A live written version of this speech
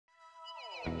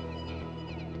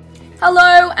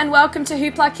Hello and welcome to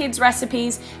Hoopla Kids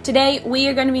Recipes. Today we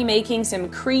are going to be making some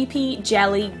creepy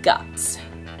jelly guts.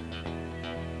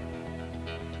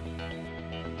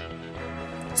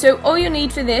 So all you'll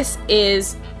need for this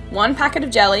is one packet of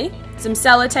jelly, some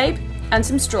sellotape and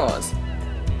some straws.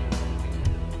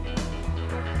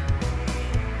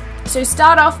 So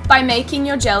start off by making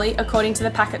your jelly according to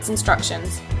the packet's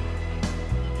instructions.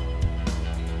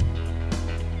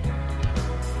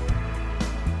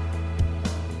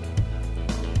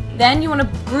 Then you want to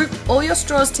group all your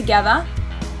straws together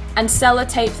and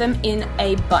sellotape them in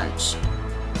a bunch.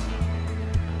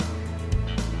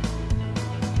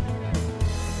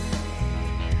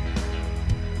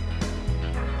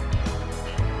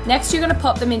 Next you're going to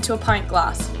pop them into a pint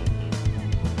glass.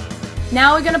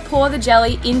 Now we're going to pour the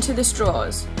jelly into the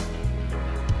straws.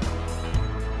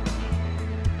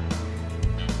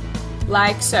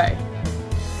 Like so.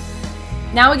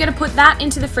 Now we're going to put that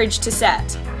into the fridge to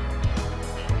set.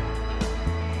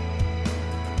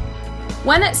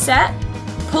 When it's set,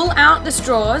 pull out the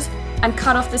straws and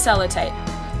cut off the sellotape.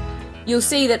 You'll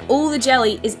see that all the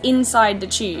jelly is inside the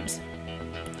tubes.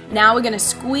 Now we're going to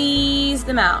squeeze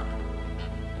them out.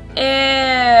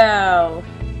 Ew!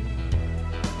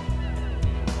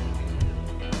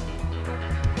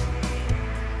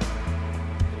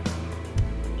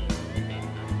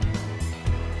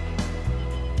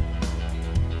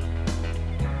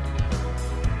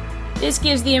 This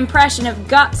gives the impression of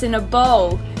guts in a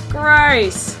bowl.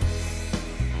 Gross!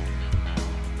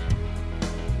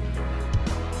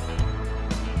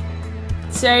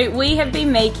 So we have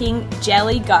been making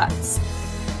jelly guts.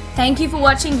 Thank you for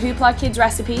watching Hoopla Kids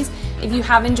Recipes. If you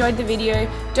have enjoyed the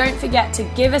video, don't forget to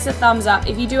give us a thumbs up.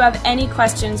 If you do have any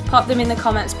questions, pop them in the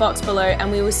comments box below and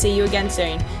we will see you again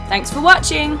soon. Thanks for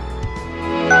watching!